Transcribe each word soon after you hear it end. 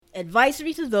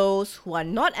Advisory to those who are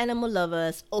not animal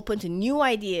lovers, open to new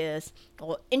ideas,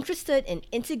 or interested in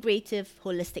integrative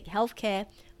holistic healthcare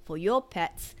for your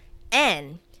pets,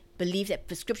 and believe that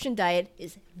prescription diet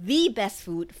is the best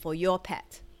food for your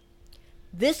pet.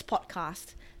 This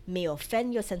podcast may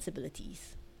offend your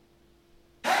sensibilities.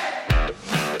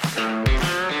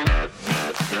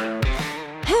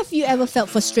 Have you ever felt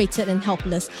frustrated and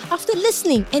helpless after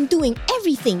listening and doing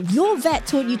everything your vet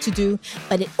told you to do,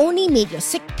 but it only made your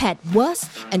sick pet worse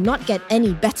and not get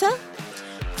any better?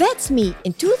 That's me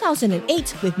in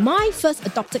 2008 with my first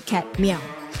adopted cat, Meow.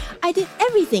 I did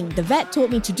everything the vet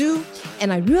told me to do,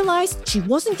 and I realized she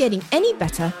wasn't getting any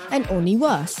better and only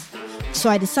worse. So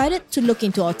I decided to look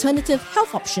into alternative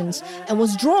health options and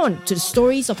was drawn to the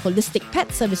stories of holistic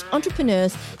pet service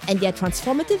entrepreneurs and their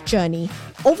transformative journey,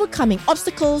 overcoming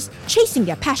obstacles, chasing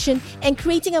their passion, and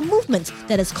creating a movement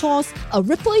that has caused a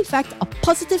ripple effect of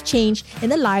positive change in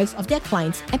the lives of their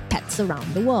clients and pets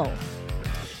around the world.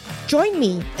 Join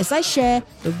me as I share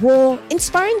the raw,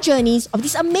 inspiring journeys of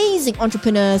these amazing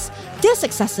entrepreneurs, their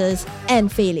successes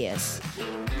and failures.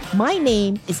 My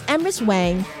name is Amris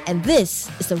Wang, and this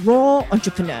is The Raw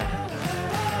Entrepreneur.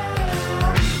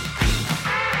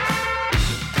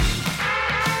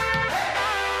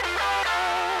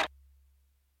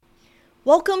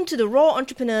 Welcome to The Raw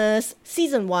Entrepreneurs,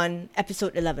 Season 1,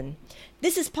 Episode 11.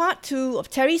 This is part 2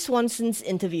 of Teri Swanson's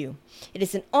interview. It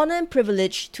is an honor and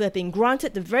privilege to have been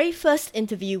granted the very first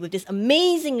interview with this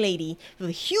amazing lady with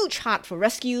a huge heart for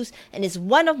rescues and is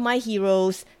one of my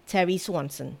heroes, Teri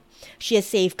Swanson. She has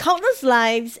saved countless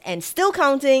lives and still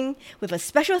counting with a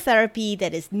special therapy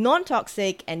that is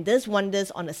non-toxic and does wonders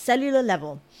on a cellular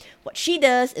level. What she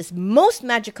does is most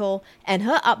magical and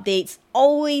her updates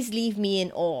always leave me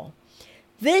in awe.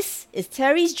 This is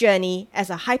Teri's journey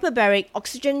as a hyperbaric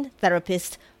oxygen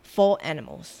therapist for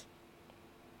animals.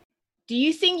 Do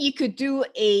you think you could do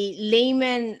a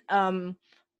layman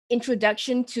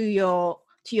introduction to your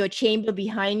chamber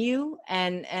behind you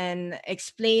and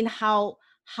explain how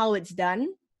it's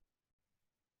done?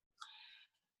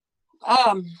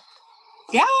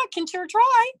 Yeah, I can sure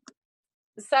try.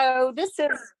 So this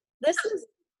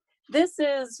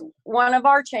is one of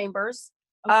our chambers.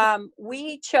 Okay.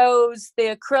 We chose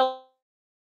the acrylic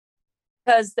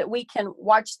because that we can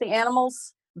watch the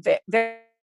animals. We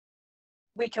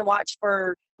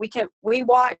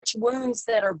watch wounds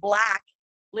that are black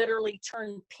literally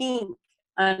turn pink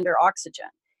under oxygen,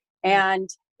 and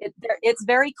it's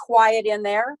very quiet in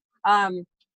there.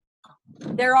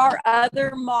 There are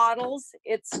other models.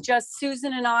 It's just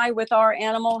Susan and I with our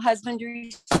animal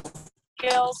husbandry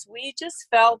skills. We just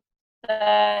felt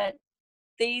that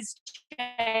these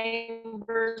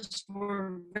chambers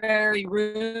were very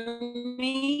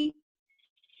roomy.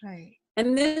 Right.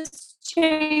 And this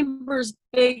chamber's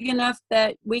big enough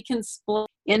that we can split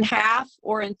in half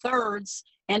or in thirds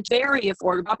and very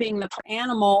affordable, being the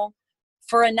animal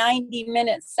for a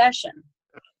 90-minute session.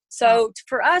 So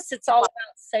for us, it's all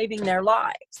about saving their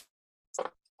lives.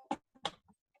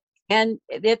 And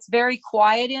it's very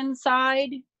quiet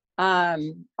inside.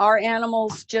 Our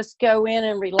animals just go in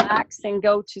and relax and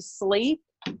go to sleep.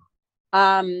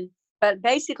 But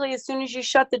basically, as soon as you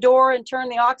shut the door and turn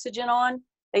the oxygen on,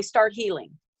 they start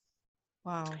healing.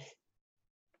 Wow.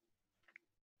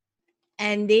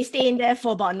 And they stay in there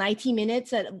for about 90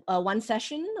 minutes at one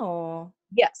session, or?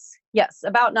 Yes,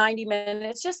 about 90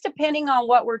 minutes, just depending on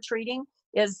what we're treating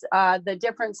is the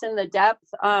difference in the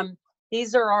depth.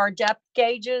 These are our depth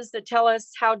gauges that tell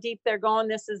us how deep they're going.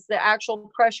 This is the actual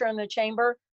pressure in the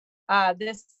chamber.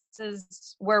 This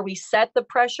is where we set the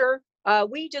pressure.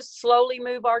 We just slowly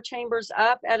move our chambers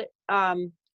up at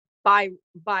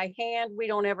by hand. We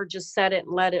don't ever just set it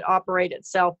and let it operate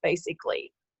itself,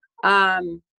 basically.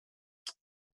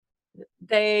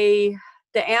 The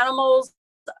animals,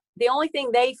 the only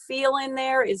thing they feel in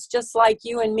there is just like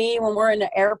you and me when we're in an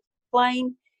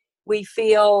airplane. We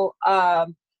feel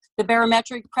the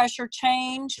barometric pressure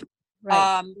change.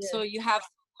 Right. So you have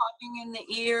popping in the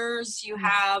ears, you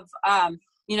have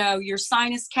your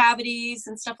sinus cavities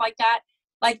and stuff like that.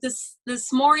 Like this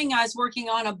morning I was working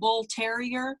on a bull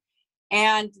terrier,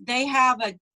 and they have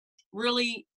a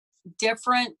really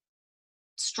different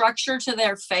structure to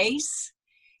their face.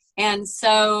 And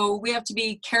so we have to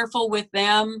be careful with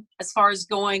them as far as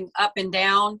going up and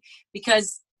down,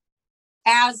 because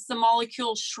as the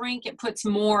molecules shrink, it puts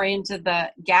more into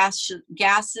the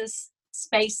gaseous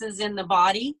spaces in the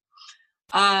body.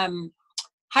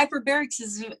 Hyperbarics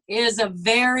is a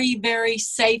very, very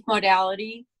safe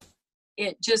modality.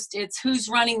 It's who's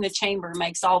running the chamber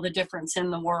makes all the difference in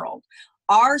the world.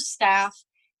 Our staff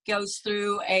goes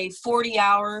through a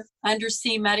 40-hour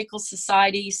Undersea Medical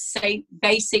Society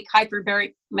basic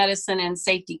hyperbaric medicine and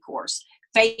safety course,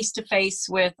 face-to-face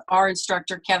with our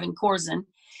instructor, Kevin Corzin.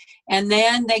 And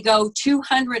then they go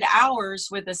 200 hours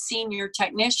with a senior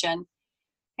technician.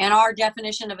 And our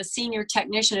definition of a senior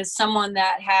technician is someone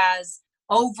that has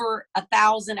over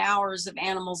 1,000 hours of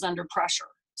animals under pressure.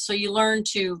 So you learn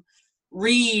to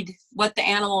read what the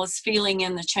animal is feeling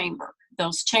in the chamber,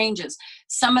 those changes.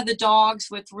 Some of the dogs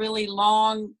with really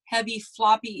long, heavy,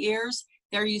 floppy ears,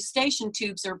 their eustachian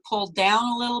tubes are pulled down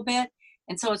a little bit,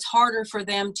 and so it's harder for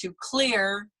them to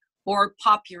clear or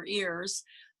pop your ears.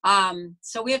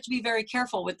 So we have to be very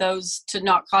careful with those to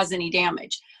not cause any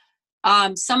damage.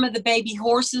 Some of the baby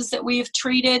horses that we have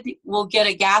treated will get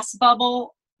a gas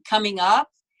bubble coming up,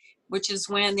 which is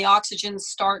when the oxygen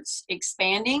starts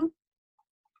expanding.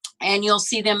 And you'll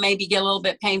see them maybe get a little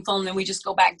bit painful, and then we just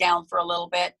go back down for a little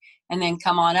bit and then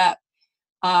come on up.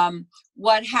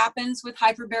 What happens with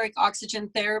hyperbaric oxygen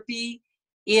therapy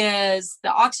is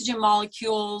the oxygen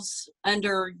molecules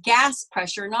under gas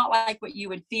pressure, not like what you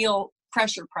would feel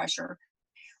pressure,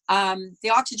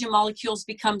 the oxygen molecules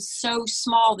become so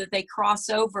small that they cross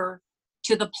over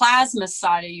to the plasma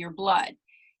side of your blood.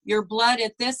 Your blood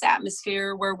at this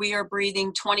atmosphere where we are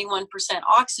breathing 21%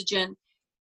 oxygen,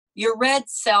 your red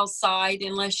cell side,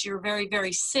 unless you're very,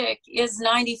 very sick, is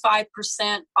 95%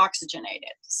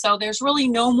 oxygenated. So there's really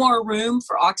no more room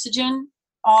for oxygen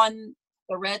on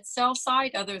the red cell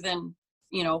side other than,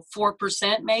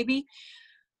 4% maybe.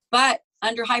 But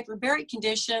under hyperbaric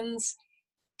conditions,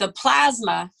 the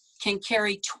plasma can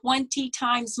carry 20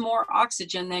 times more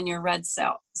oxygen than your red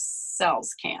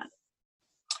cells can.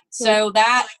 So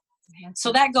that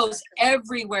goes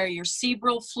everywhere, your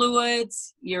cerebral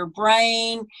fluids, your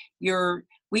brain,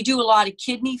 we do a lot of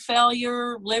kidney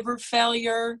failure, liver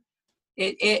failure.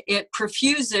 It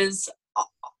perfuses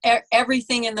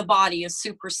everything in the body is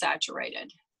super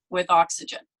saturated with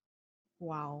oxygen.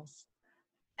 Wow.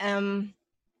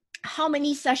 How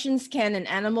many sessions can an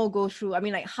animal go through? I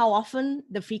mean, like how often,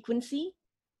 the frequency?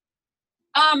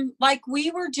 Like we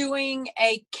were doing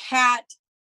a cat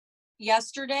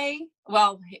yesterday.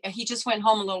 Well, he just went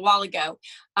home a little while ago.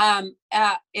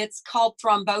 It's called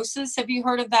thrombosis. Have you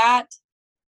heard of that?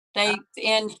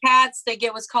 In cats, they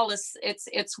get what's called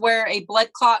it's where a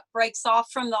blood clot breaks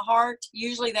off from the heart.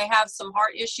 Usually they have some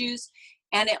heart issues,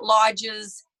 and it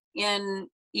lodges in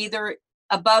either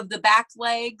above the back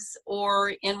legs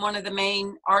or in one of the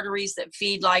main arteries that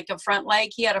feed like a front leg.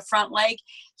 He had a front leg.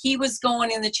 He was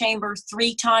going in the chamber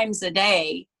 3 times a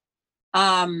day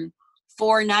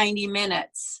for 90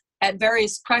 minutes at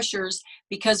various pressures,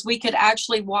 because we could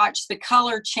actually watch the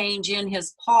color change in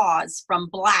his paws from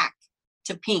black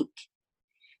to pink.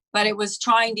 But it was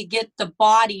trying to get the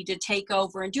body to take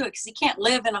over and do it, because he can't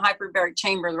live in a hyperbaric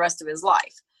chamber the rest of his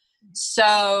life.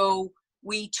 So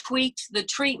we tweaked the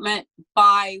treatment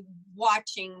by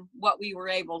watching what we were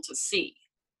able to see.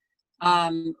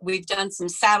 We've done some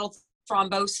saddle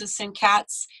thrombosis in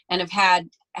cats and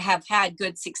have had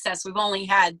good success. We've only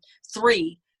had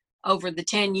 3 over the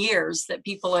 10 years that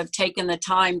people have taken the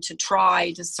time to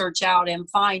try to search out and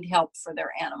find help for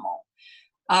their animal.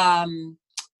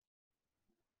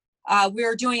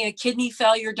 We're doing a kidney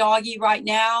failure doggy right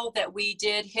now that we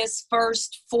did his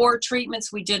first 4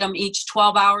 treatments. We did them each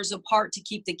 12 hours apart to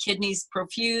keep the kidneys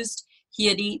perfused. He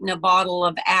had eaten a bottle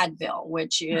of Advil,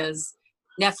 which is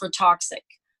nephrotoxic.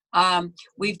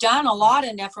 We've done a lot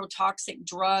of nephrotoxic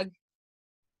drug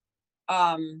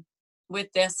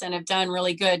with this and have done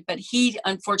really good, but he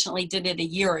unfortunately did it a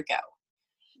year ago.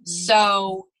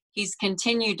 So he's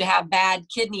continued to have bad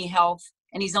kidney health,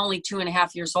 and he's only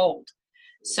 2.5 years old.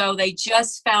 So they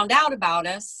just found out about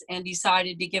us and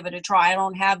decided to give it a try. I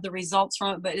don't have the results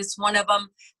from it, but it's one of them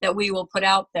that we will put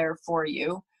out there for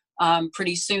you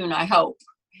pretty soon, I hope.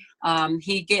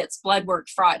 He gets blood work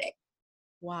Friday.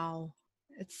 Wow.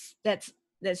 That's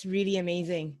really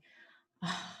amazing.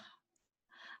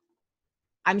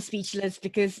 I'm speechless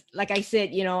because, like I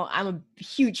said, I'm a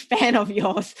huge fan of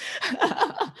yours.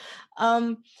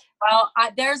 Well,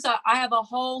 I have a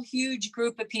whole huge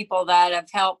group of people that have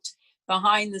helped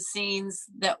behind the scenes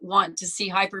that want to see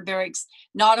hyperbarics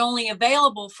not only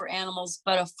available for animals,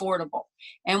 but affordable.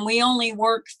 And we only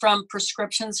work from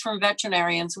prescriptions from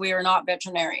veterinarians. We are not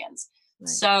veterinarians. Right.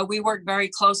 So we work very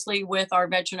closely with our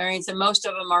veterinarians, and most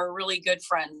of them are really good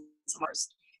friends of ours.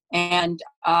 And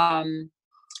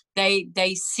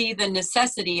they see the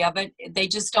necessity of it. They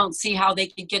just don't see how they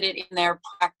can get it in their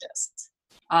practice.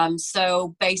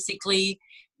 So basically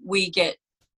we get,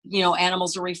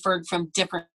 animals are referred from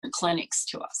different clinics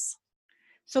to us.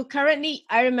 So currently,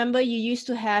 I remember you used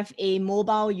to have a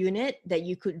mobile unit that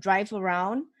you could drive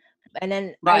around, and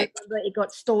then I Right. remember it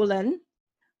got stolen.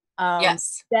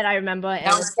 Yes. That I remember, That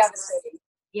and was devastating.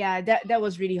 yeah, that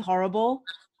was really horrible.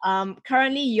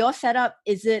 Currently, your setup,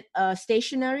 is it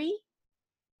stationary?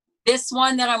 This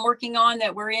one that I'm working on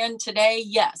that we're in today,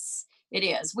 yes, it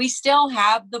is. We still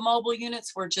have the mobile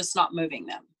units. We're just not moving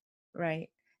them. Right.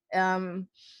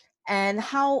 And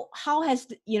how has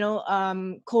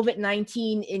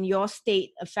COVID-19 in your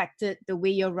state affected the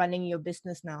way you're running your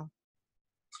business now?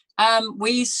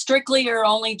 We strictly are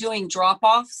only doing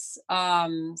drop-offs,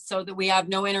 so that we have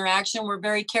no interaction. We're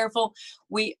very careful.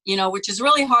 Which is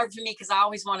really hard for me because I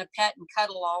always want to pet and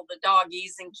cuddle all the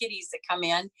doggies and kitties that come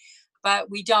in, but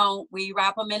we don't. We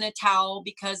wrap them in a towel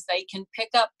because they can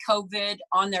pick up COVID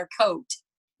on their coat.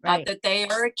 Right. Not that they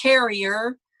are a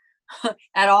carrier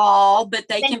at all, but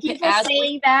they Thank can. you for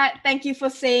saying that. Thank you for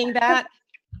saying that.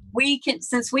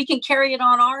 Since we can carry it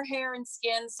on our hair and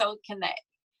skin, so can they.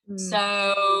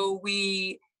 So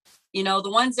we, the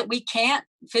ones that we can't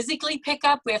physically pick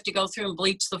up, we have to go through and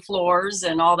bleach the floors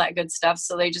and all that good stuff.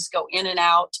 So they just go in and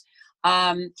out.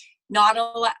 Not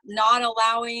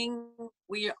allowing,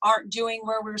 we aren't doing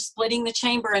where we're splitting the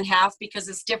chamber in half because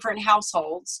it's different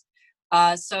households.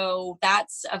 So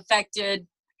that's affected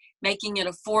making it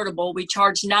affordable. We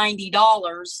charge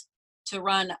 $90 to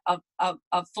run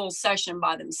a full session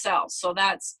by themselves. So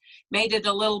that's made it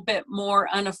a little bit more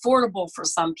unaffordable for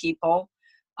some people.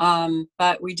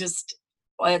 But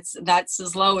that's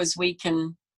as low as we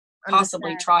can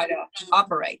possibly try to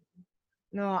operate.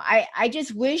 No, I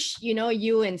just wish,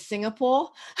 you in Singapore,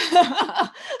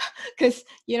 because,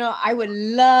 I would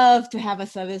love to have a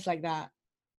service like that.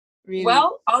 Really.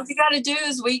 Well, all you got to do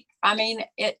is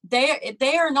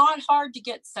they are not hard to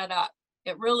get set up.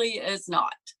 It really is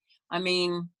not. I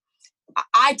mean,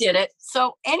 I did it,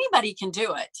 so anybody can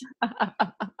do it.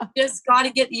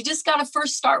 You just got to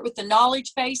first start with the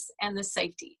knowledge base and the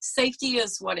safety. Safety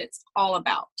is what it's all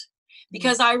about.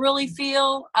 Because I really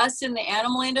feel us in the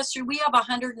animal industry, we have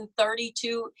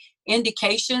 132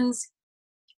 indications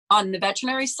on the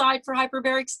veterinary side for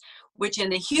hyperbarics, which in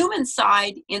the human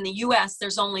side in the US,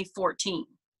 there's only 14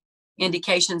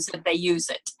 indications that they use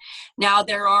it. Now,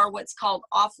 there are what's called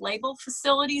off-label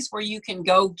facilities where you can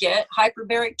go get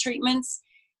hyperbaric treatments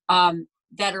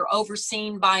that are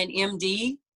overseen by an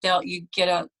MD.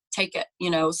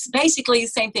 Basically the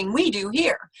same thing we do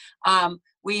here.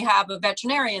 We have a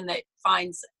veterinarian that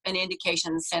finds an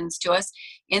indication and sends to us.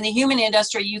 In the human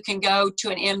industry, you can go to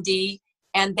an MD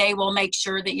and they will make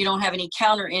sure that you don't have any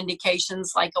counter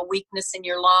indications like a weakness in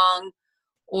your lung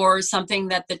or something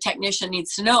that the technician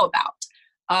needs to know about.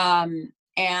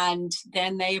 And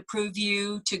then they approve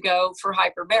you to go for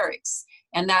hyperbarics.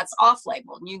 And that's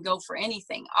off-label. You can go for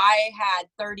anything. I had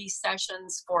 30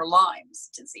 sessions for Lyme's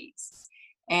disease,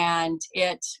 and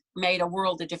it made a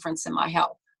world of difference in my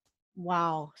health.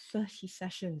 Wow, 30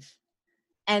 sessions.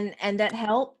 And that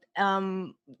helped?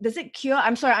 Does it cure?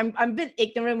 I'm sorry, I'm a bit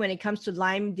ignorant when it comes to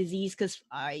Lyme disease because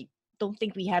I don't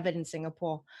think we have it in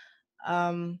Singapore.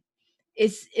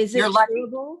 Is it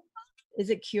curable? Is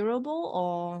it curable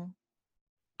or?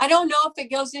 I don't know if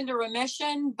it goes into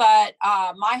remission, but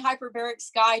my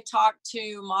hyperbarics guy talked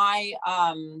to my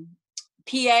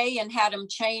PA and had him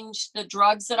change the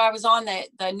drugs that I was on.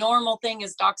 The normal thing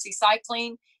is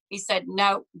doxycycline. He said,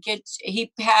 no,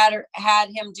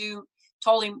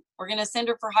 told him, we're going to send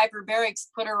her for hyperbarics,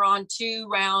 put her on 2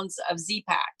 rounds of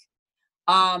Z-Pak.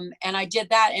 And I did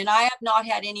that, and I have not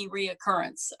had any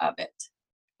reoccurrence of it.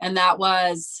 And that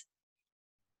was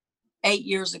 8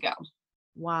 years ago.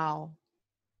 Wow.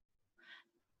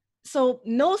 So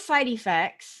no side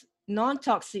effects,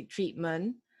 non-toxic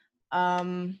treatment.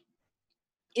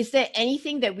 Is there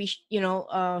anything that we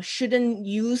shouldn't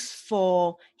use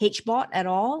for HBOT at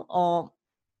all? Or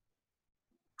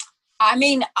I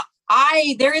mean,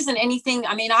 there isn't anything.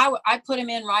 I mean, I put them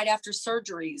in right after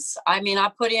surgeries. I mean, I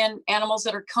put in animals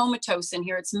that are comatose in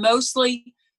here. It's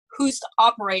mostly who's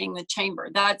operating the chamber.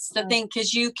 That's the thing,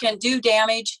 because you can do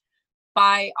damage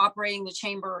by operating the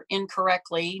chamber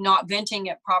incorrectly, not venting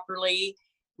it properly,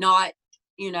 not,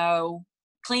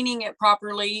 cleaning it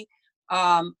properly,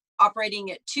 operating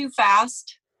it too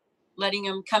fast, letting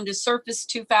them come to surface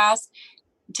too fast.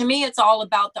 To me, it's all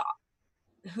about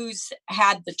who's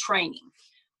had the training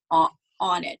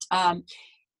on it.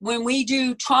 When we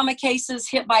do trauma cases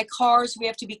hit by cars, we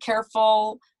have to be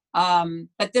careful.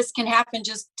 But this can happen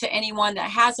just to anyone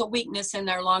that has a weakness in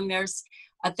their lung. There's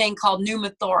a thing called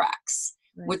pneumothorax,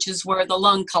 which is where the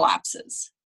lung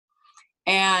collapses.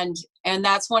 And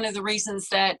that's one of the reasons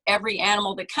that every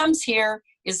animal that comes here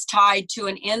is tied to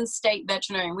an in-state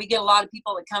veterinarian. We get a lot of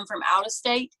people that come from out of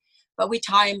state, but we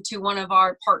tie them to one of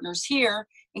our partners here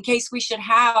in case we should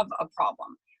have a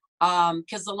problem.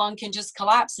 Because the lung can just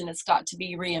collapse and it's got to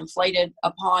be reinflated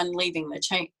upon leaving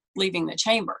the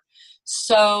chamber.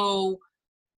 So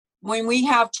when we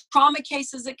have trauma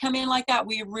cases that come in like that,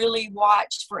 we really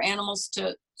watch for animals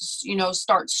to,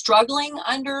 start struggling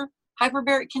under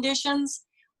hyperbaric conditions.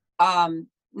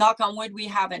 Knock on wood, we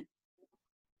haven't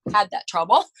had that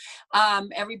trouble.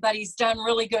 Everybody's done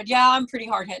really good. Yeah, I'm pretty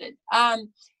hard-headed.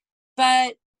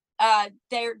 But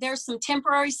there's some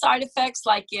temporary side effects,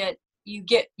 like you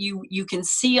can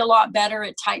see a lot better.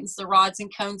 It tightens the rods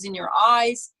and cones in your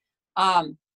eyes.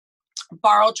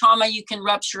 Barrel trauma, you can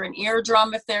rupture an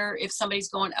eardrum if somebody's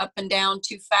going up and down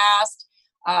too fast.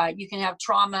 You can have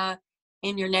trauma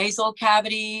in your nasal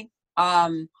cavity.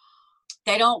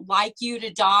 They don't like you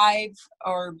to dive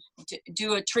or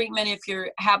do a treatment if you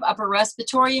have upper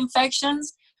respiratory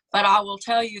infections, but I will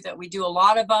tell you that we do a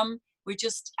lot of them. We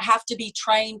just have to be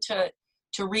trained to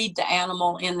read the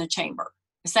animal in the chamber,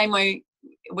 the same way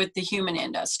with the human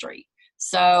industry.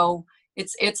 So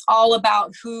it's all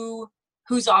about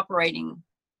who's operating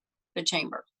the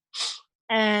chamber.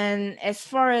 And as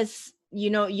far as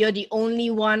you're the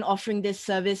only one offering this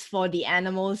service for the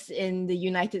animals in the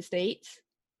United States?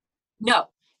 No,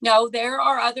 there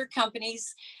are other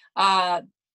companies.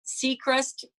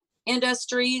 Seacrest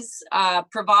Industries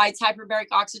provides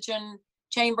hyperbaric oxygen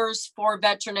chambers for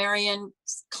veterinarian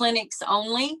clinics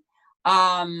only.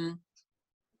 Ours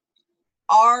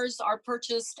are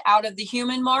purchased out of the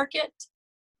human market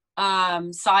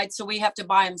side, so we have to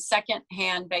buy them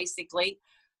secondhand, basically.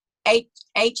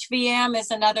 HVM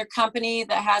is another company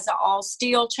that has an all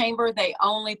steel chamber. They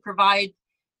only provide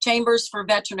chambers for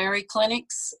veterinary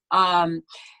clinics. At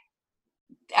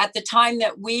the time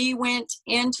that we went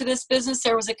into this business,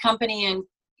 there was a company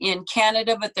in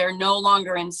Canada, but they're no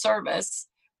longer in service,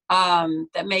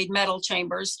 that made metal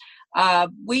chambers.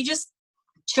 We just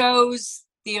chose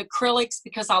the acrylics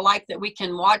because I like that we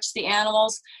can watch the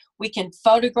animals, we can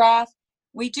photograph.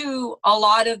 We do a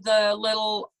lot of the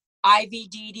little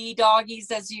IVDD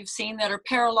doggies, as you've seen, that are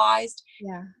paralyzed.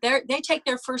 Yeah, they take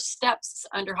their first steps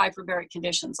under hyperbaric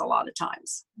conditions a lot of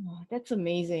times. Oh, that's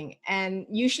amazing. And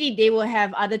usually they will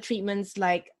have other treatments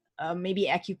like maybe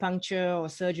acupuncture or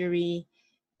surgery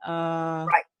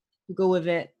Right. to go with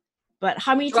it. But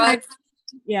how many Drugs. times?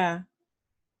 Yeah.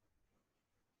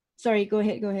 Sorry, go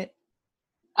ahead.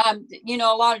 A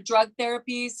lot of drug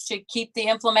therapies to keep the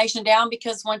inflammation down,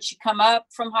 because once you come up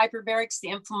from hyperbarics, the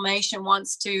inflammation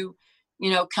wants to,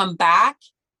 come back.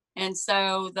 And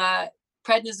so the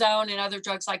prednisone and other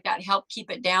drugs like that help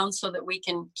keep it down so that we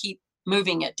can keep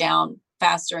moving it down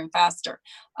faster and faster.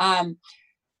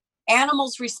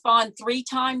 Animals respond 3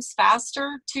 times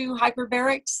faster to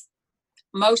hyperbarics.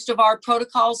 Most of our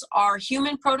protocols are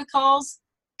human protocols,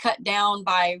 cut down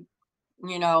by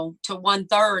to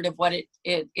 1/3 of what it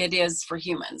is for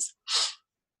humans.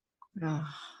 Oh.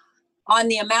 On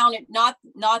the amount, not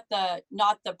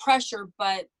the pressure,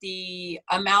 but the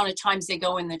amount of times they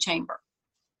go in the chamber.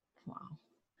 Wow.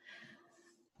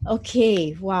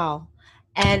 Okay, wow.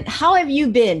 And how have you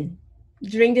been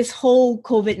during this whole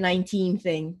COVID-19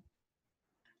 thing?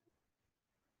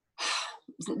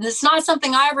 It's not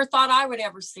something I ever thought I would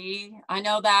ever see. I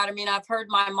know that. I mean, I've heard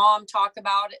my mom talk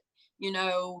about it,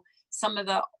 some of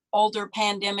the older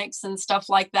pandemics and stuff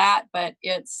like that, but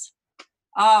it's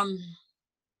I'm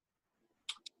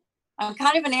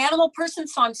kind of an animal person,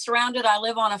 so I'm surrounded. I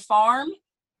live on a farm.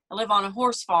 I live on a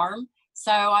horse farm,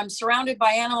 so I'm surrounded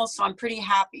by animals, so I'm pretty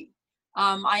happy.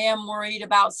 I am worried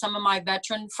about some of my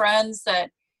veteran friends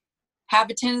that have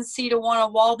a tendency to want to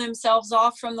wall themselves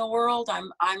off from the world.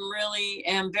 I'm really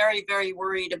am very, very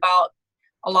worried about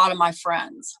a lot of my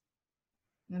friends.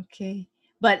 Okay.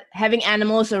 But having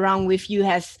animals around with you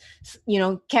has,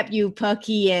 kept you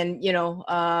perky and,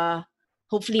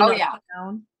 hopefully not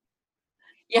down.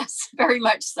 Yes, very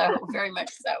much so. Very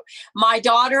much so. My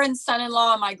daughter and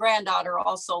son-in-law and my granddaughter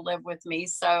also live with me.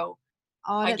 So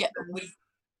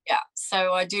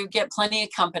so I do get plenty of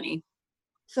company.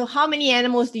 So how many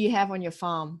animals do you have on your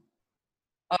farm?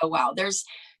 Oh, wow. There's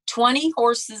 20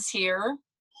 horses here.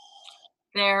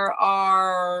 There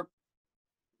are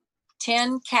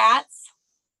 10 cats.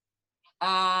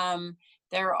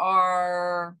 There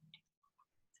are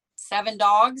 7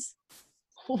 dogs.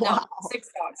 Wow. No,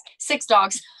 6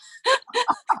 dogs.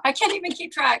 I can't even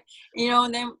keep track,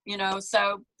 and then,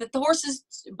 so the horses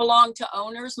belong to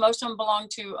owners. Most of them belong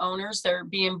to owners. They're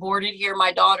being boarded here.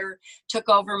 My daughter took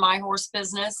over my horse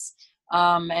business,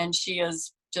 and she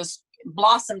has just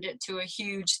blossomed it to a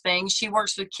huge thing. She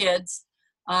works with kids.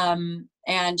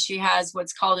 And she has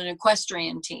what's called an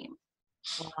equestrian team.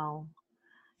 Wow.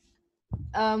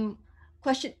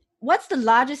 Question: what's the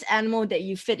largest animal that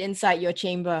you fit inside your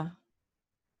chamber?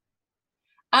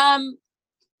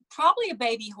 Probably a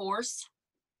baby horse.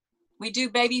 We do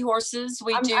baby horses.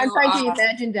 I'm trying to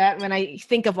imagine that. When I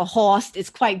think of a horse,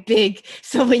 it's quite big.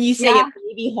 So when you say a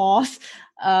baby horse,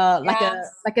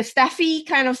 like a staffy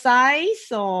kind of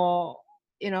size, or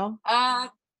No,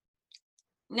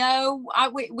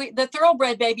 the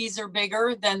thoroughbred babies are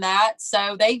bigger than that,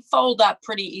 so they fold up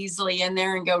pretty easily in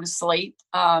there and go to sleep.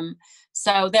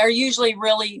 So they're usually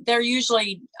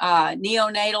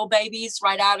neonatal babies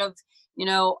right out of,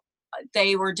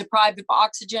 they were deprived of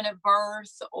oxygen at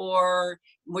birth, or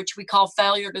which we call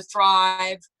failure to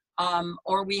thrive,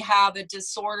 or we have a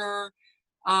disorder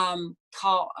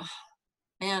called,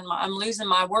 man, I'm losing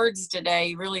my words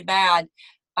today really bad,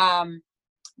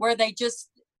 where they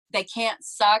can't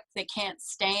suck, they can't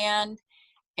stand,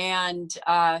 and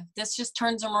this just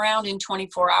turns them around in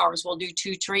 24 hours. We'll do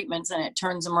 2 treatments and it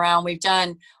turns them around. We've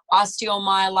done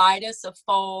osteomyelitis, a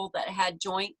foal that had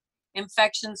joint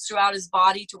infections throughout his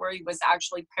body to where he was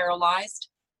actually paralyzed.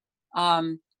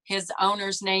 His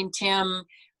owners named him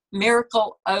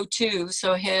Miracle O2,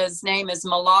 so his name is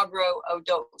Milagro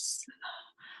O2.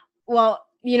 Well,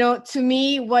 to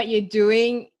me, what you're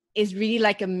doing is really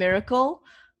like a miracle,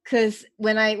 because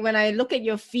when I look at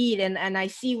your feed and I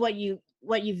see what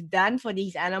you've done for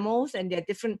these animals, and they're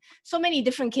so many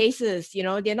different cases,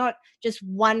 they're not just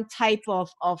one type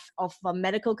of a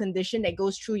medical condition that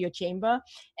goes through your chamber.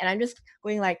 And I'm just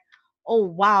going like, oh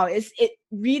wow, it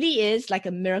really is like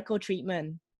a miracle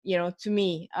treatment, to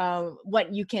me.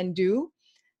 What you can do,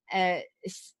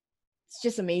 it's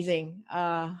just amazing,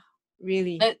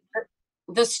 really.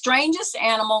 The strangest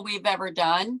animal we've ever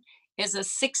done is a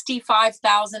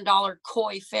 $65,000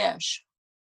 koi fish.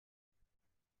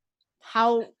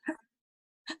 How?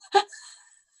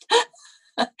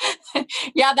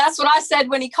 Yeah, that's what I said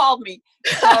when he called me.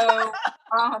 So,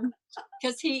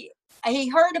 because he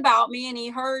heard about me, and he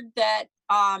heard that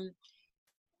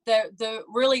the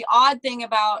really odd thing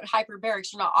about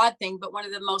hyperbarics, not odd thing, but one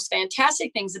of the most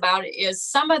fantastic things about it is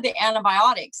some of the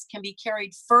antibiotics can be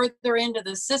carried further into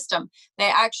the system. They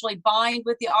actually bind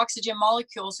with the oxygen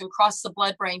molecules and cross the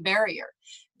blood-brain barrier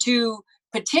to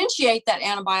potentiate that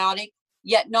antibiotic,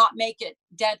 yet not make it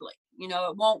deadly.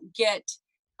 It won't get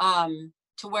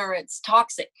to where it's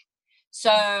toxic.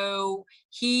 So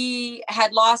he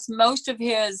had lost most of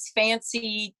his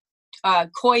fancy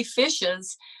koi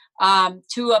fishes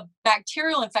to a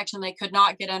bacterial infection they could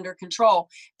not get under control.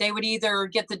 They would either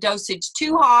get the dosage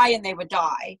too high and they would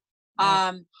die.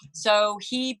 So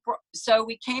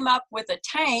we came up with a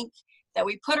tank that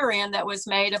we put her in that was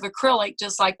made of acrylic,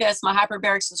 just like this. My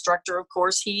hyperbarics instructor, of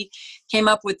course, he came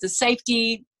up with the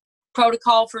safety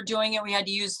protocol for doing it. We had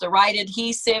to use the right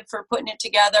adhesive for putting it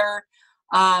together,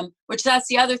 which that's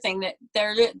the other thing, that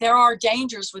there are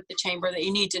dangers with the chamber that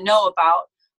you need to know about.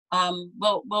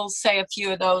 We'll say a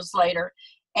few of those later.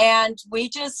 And we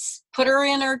just put her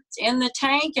in the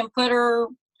tank and put her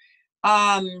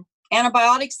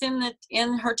antibiotics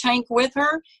in her tank with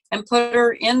her and put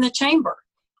her in the chamber.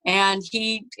 And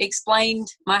he explained,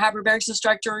 my hyperbarics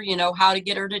instructor, how to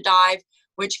get her to dive,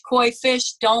 which koi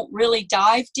fish don't really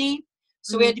dive deep.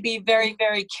 So we had to be very,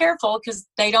 very careful, because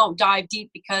they don't dive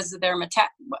deep because of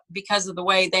because of the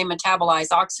way they metabolize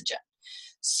oxygen.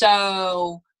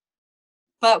 So,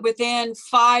 but within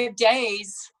 5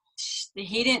 days,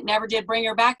 he never did bring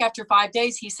her back. After 5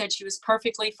 days, he said she was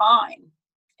perfectly fine.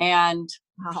 And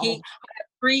I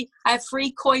have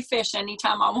free koi fish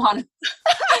anytime I want them.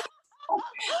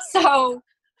 So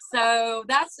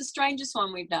that's the strangest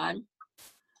one we've done.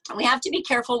 We have to be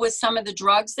careful with some of the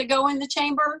drugs that go in the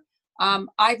chamber.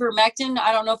 Ivermectin,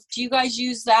 I don't know do you guys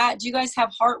use that? Do you guys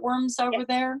have heartworms over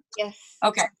there? Yes.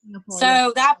 Okay.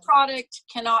 So that product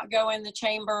cannot go in the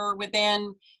chamber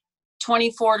within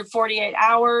 24 to 48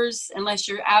 hours unless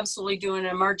you're absolutely doing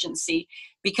an emergency,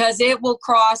 because it will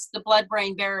cross the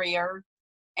blood-brain barrier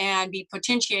and be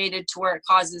potentiated to where it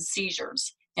causes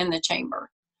seizures in the chamber.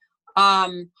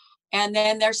 And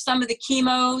then there's some of the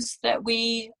chemos that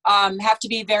we have to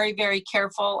be very, very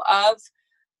careful of,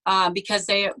 because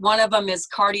one of them is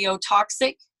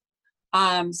cardiotoxic.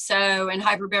 And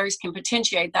hyperbarics can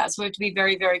potentiate that. So we have to be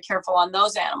very, very careful on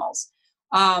those animals.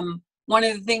 One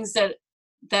of the things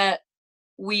that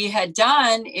we had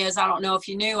done is, I don't know if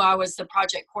you knew, I was the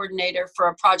project coordinator for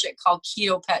a project called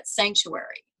Keto Pet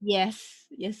Sanctuary. Yes,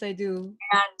 I do.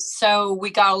 And so we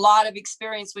got a lot of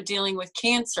experience with dealing with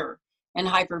cancer and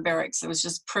hyperbarics. It was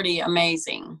just pretty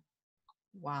amazing.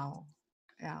 Wow.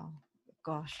 Yeah.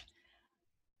 Gosh.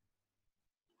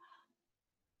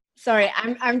 Sorry,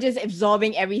 I'm just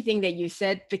absorbing everything that you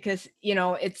said because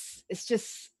it's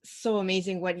just so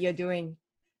amazing what you're doing.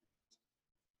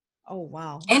 Oh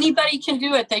wow. Anybody can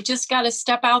do it. They just got to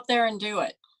step out there and do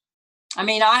it. I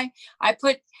mean, I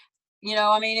put,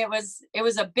 I mean, it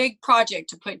was a big project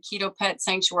to put Keto Pet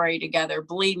Sanctuary together.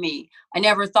 Believe me, I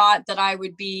never thought that I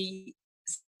would be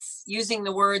using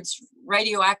the words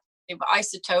radioactive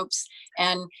isotopes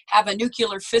and have a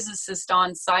nuclear physicist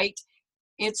on site.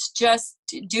 It's just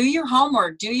do your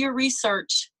homework, do your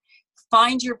research,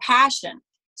 find your passion.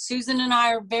 Susan and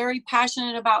I are very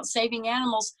passionate about saving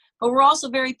animals, but we're also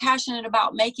very passionate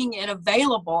about making it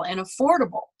available and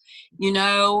affordable.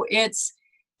 It's,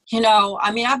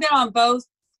 I mean, I've been on both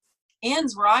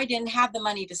ends where I didn't have the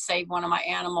money to save one of my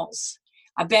animals.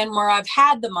 I've been where I've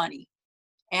had the money.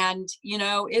 And,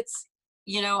 it's,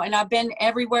 and I've been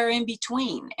everywhere in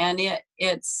between. And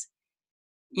it's,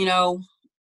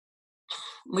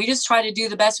 we just try to do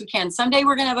the best we can. Someday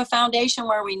we're going to have a foundation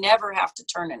where we never have to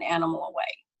turn an animal away.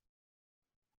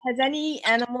 Has any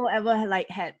animal ever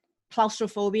had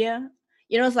claustrophobia?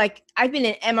 It's like I've been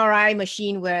in an MRI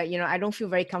machine where I don't feel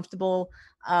very comfortable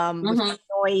with the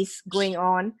noise going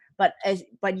on. But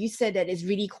you said that it's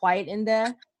really quiet in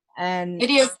there, and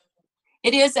it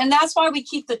is, and that's why we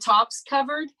keep the tops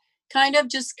covered.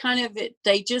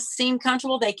 They just seem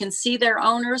comfortable. They can see their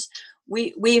owners.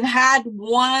 We've had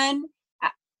one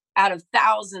out of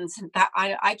thousands, and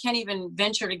I can't even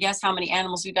venture to guess how many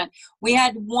animals we've done. We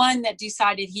had one that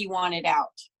decided he wanted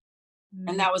out,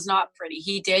 and that was not pretty.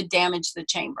 He did damage the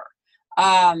chamber.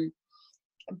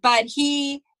 But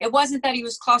it wasn't that he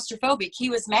was claustrophobic. He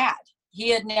was mad. He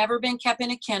had never been kept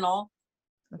in a kennel,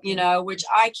 which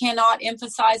I cannot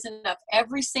emphasize enough.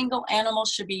 Every single animal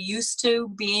should be used to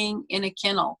being in a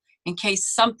kennel in case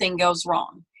something goes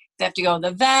wrong. They have to go to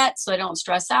the vet so they don't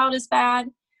stress out as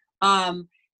bad.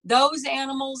 Those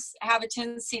animals have a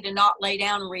tendency to not lay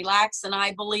down and relax, and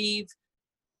I believe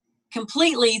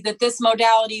completely that this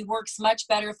modality works much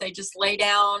better if they just lay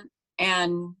down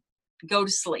and go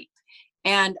to sleep.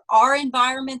 And our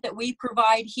environment that we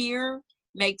provide here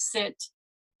makes it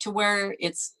to where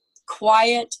it's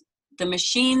quiet. The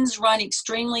machines run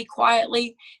extremely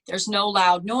quietly. There's no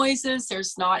loud noises.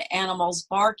 There's not animals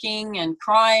barking and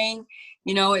crying.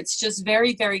 It's just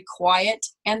very, very quiet.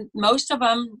 And most of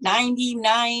them,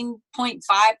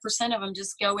 99.5% of them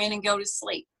just go in and go to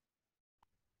sleep.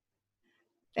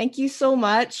 Thank you so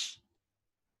much.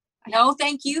 No,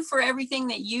 thank you for everything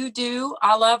that you do.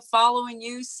 I love following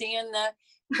you, seeing the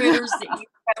critters that you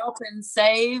help and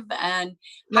save, and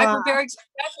hyperbarics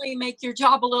definitely make your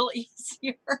job a little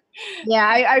easier. Yeah,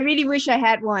 I really wish I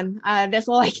had one. That's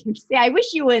all I can say. I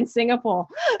wish you were in Singapore.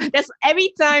 That's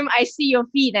every time I see your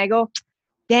feed, I go,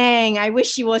 dang, I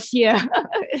wish she was here.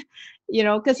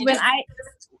 Because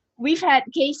we've had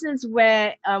cases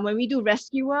where when we do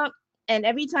rescue work, and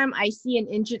every time I see an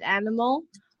injured animal,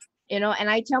 and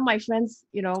I tell my friends,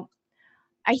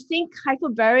 I think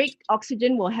hyperbaric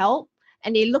oxygen will help.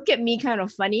 And they look at me kind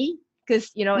of funny because,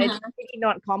 it's really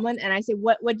not common. And I say,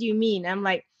 what do you mean? I'm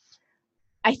like,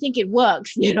 I think it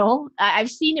works, I've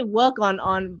seen it work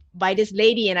on by this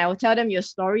lady, and I will tell them your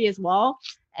story as well.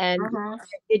 And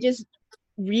they're just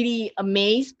really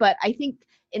amazed. But I think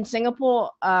in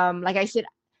Singapore, like I said,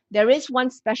 there is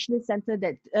one specialist center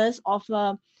that does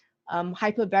offer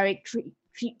hyperbaric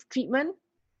treatment,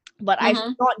 but I've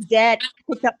not dared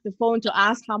pick up the phone to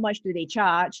ask how much do they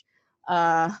charge,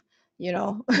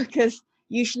 because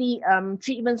usually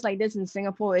treatments like this in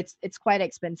Singapore, it's quite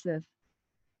expensive,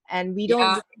 and we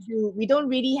don't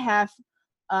really have.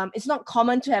 It's not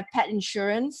common to have pet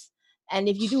insurance, and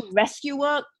if you do rescue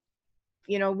work,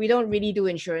 we don't really do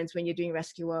insurance when you're doing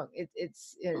rescue work.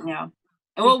 Yeah.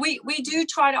 Well, we do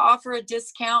try to offer a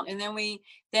discount, and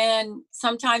then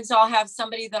sometimes I'll have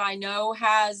somebody that I know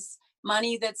has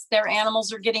money that's their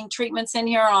animals are getting treatments in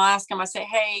here, and I'll ask them, I say,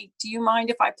 hey, do you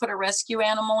mind if I put a rescue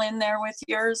animal in there with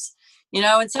yours?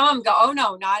 And some of them go, oh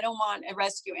no, I don't want a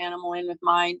rescue animal in with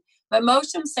mine. But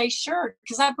most of them say, sure,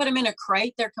 because I put them in a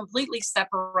crate. They're completely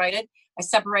separated. I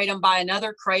separate them by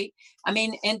another crate. I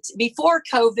mean, and before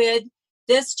COVID,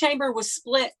 this chamber was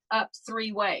split up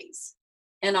 3 ways.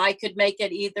 And I could make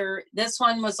it either, this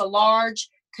one was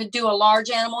could do a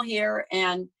large animal here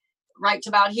and right to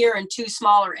about here, and 2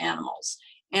 smaller animals.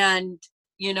 And,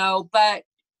 but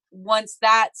once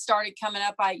that started coming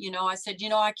up, I said,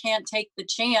 I can't take the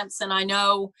chance. And I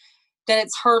know that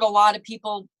it's hurt a lot of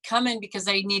people coming because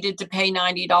they needed to pay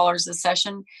 $90 a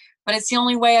session, but it's the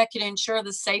only way I could ensure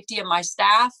the safety of my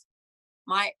staff,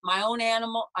 my own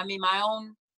animal, my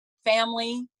own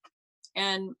family,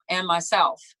 and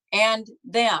myself and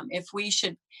them. If we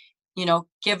should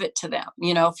give it to them.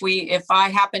 If I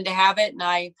happen to have it and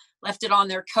I left it on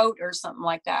their coat or something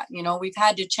like that, we've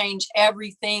had to change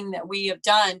everything that we have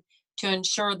done to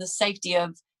ensure the safety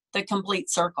of the complete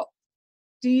circle.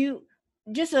 Do you,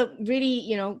 just a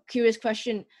really, curious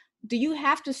question, do you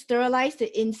have to sterilize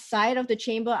the inside of the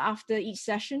chamber after each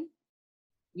session?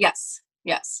 Yes,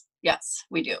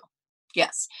 we do.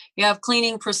 Yes, you have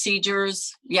cleaning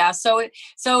procedures. Yeah, so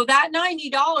that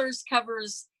 $90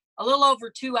 covers a little over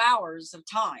 2 hours of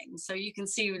time. So you can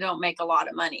see we don't make a lot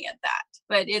of money at that.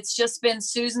 But it's just been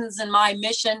Susan's and my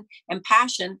mission and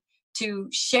passion to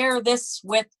share this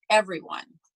with everyone.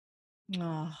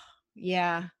 Oh,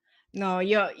 yeah. No,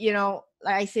 you're,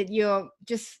 like I said, you're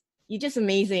just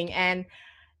amazing. And,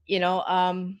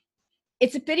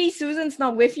 it's a pity Susan's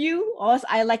not with you, or else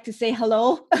I like to say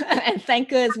hello and thank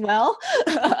her as well.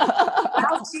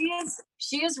 Well,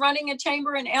 she is running a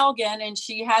chamber in Elgin, and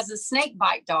she has a snake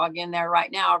bite dog in there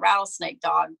right now, a rattlesnake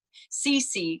dog,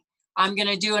 Cece. I'm going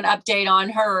to do an update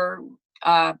on her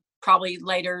probably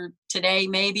later today,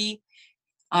 maybe.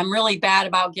 I'm really bad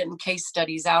about getting case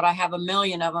studies out. I have a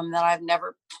million of them that I've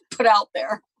never put out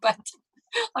there, but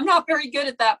I'm not very good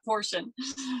at that portion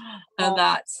of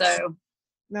that. So.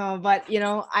 No, but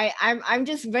I'm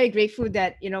just very grateful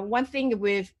that one thing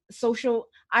with social,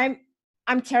 I'm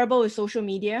terrible with social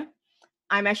media.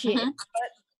 I'm actually an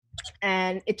introvert,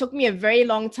 and it took me a very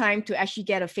long time to actually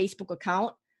get a Facebook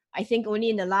account. I think only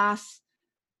in the last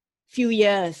few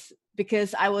years,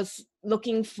 because I was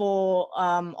looking for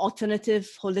alternative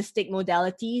holistic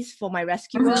modalities for my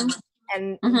rescue work.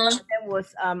 And one of them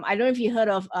was I don't know if you heard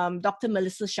of Dr.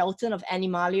 Melissa Shelton of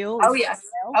Animalio. Oh yes.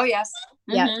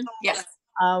 Yeah. Yes.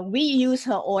 We use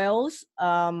her oils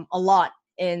a lot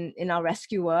in our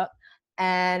rescue work,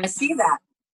 and I see that.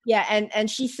 Yeah, and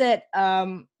she said,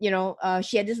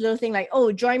 she had this little thing like,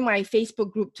 oh, join my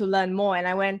Facebook group to learn more, and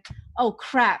I went, oh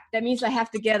crap, that means I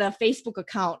have to get a Facebook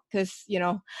account because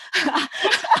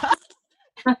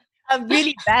I'm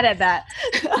really bad at that.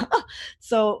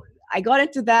 So I got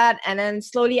into that, and then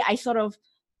slowly I sort of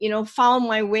found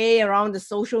my way around the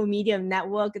social media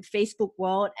network, the Facebook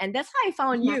world, and that's how I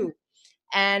found you.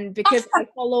 And because I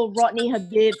follow Rodney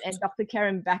Habib and Dr.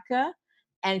 Karen Becker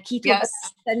and Keto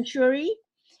Sanctuary,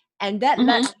 and that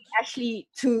led me actually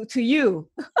to you.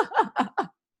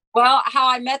 Well, how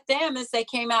I met them is they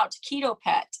came out to Keto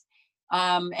Pet,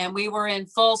 and we were in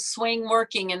full swing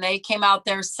working, and they came out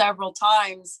there several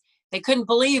times. They couldn't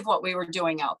believe what we were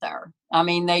doing out there. I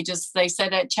mean, they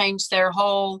said it changed their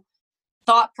whole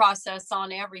thought process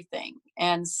on everything.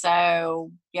 And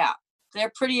so, yeah,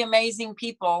 they're pretty amazing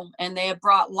people, and they have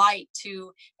brought light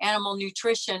to animal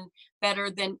nutrition better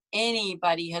than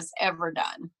anybody has ever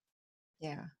done.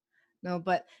 Yeah, no,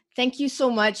 but thank you so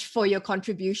much for your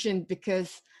contribution,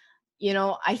 because,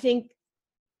 I think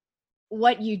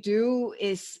what you do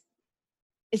is,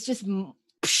 it's just, mind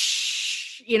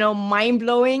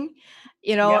blowing,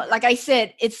 like I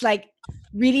said, it's like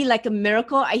really like a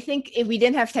miracle. I think if we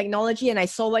didn't have technology and I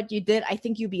saw what you did, I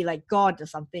think you'd be like God or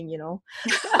something,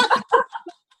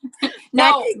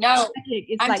 No,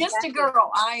 It's I'm like just magic. a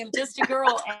girl. I am just a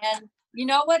girl. And you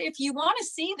know what? If you want to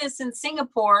see this in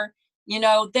Singapore,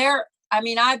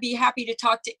 I'd be happy to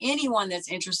talk to anyone that's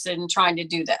interested in trying to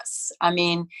do this. I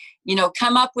mean,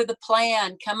 come up with a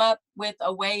plan, come up with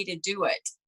a way to do it.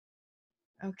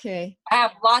 Okay. I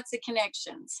have lots of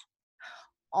connections.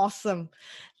 Awesome.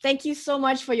 Thank you so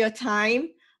much for your time.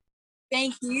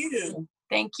 Thank you.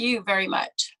 Thank you very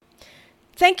much.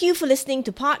 Thank you for listening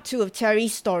to part 2 of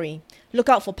Teri's story. Look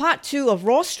out for part 2 of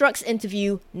Raw Struck's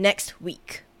interview next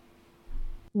week.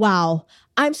 Wow,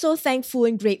 I'm so thankful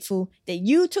and grateful that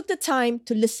you took the time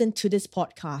to listen to this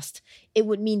podcast. It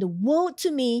would mean the world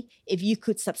to me if you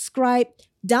could subscribe,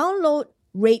 download,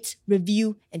 rate,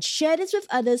 review, and share this with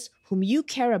others whom you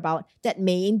care about that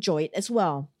may enjoy it as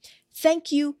well.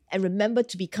 Thank you, and remember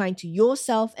to be kind to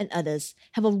yourself and others.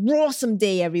 Have a rawsome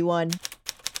day, everyone.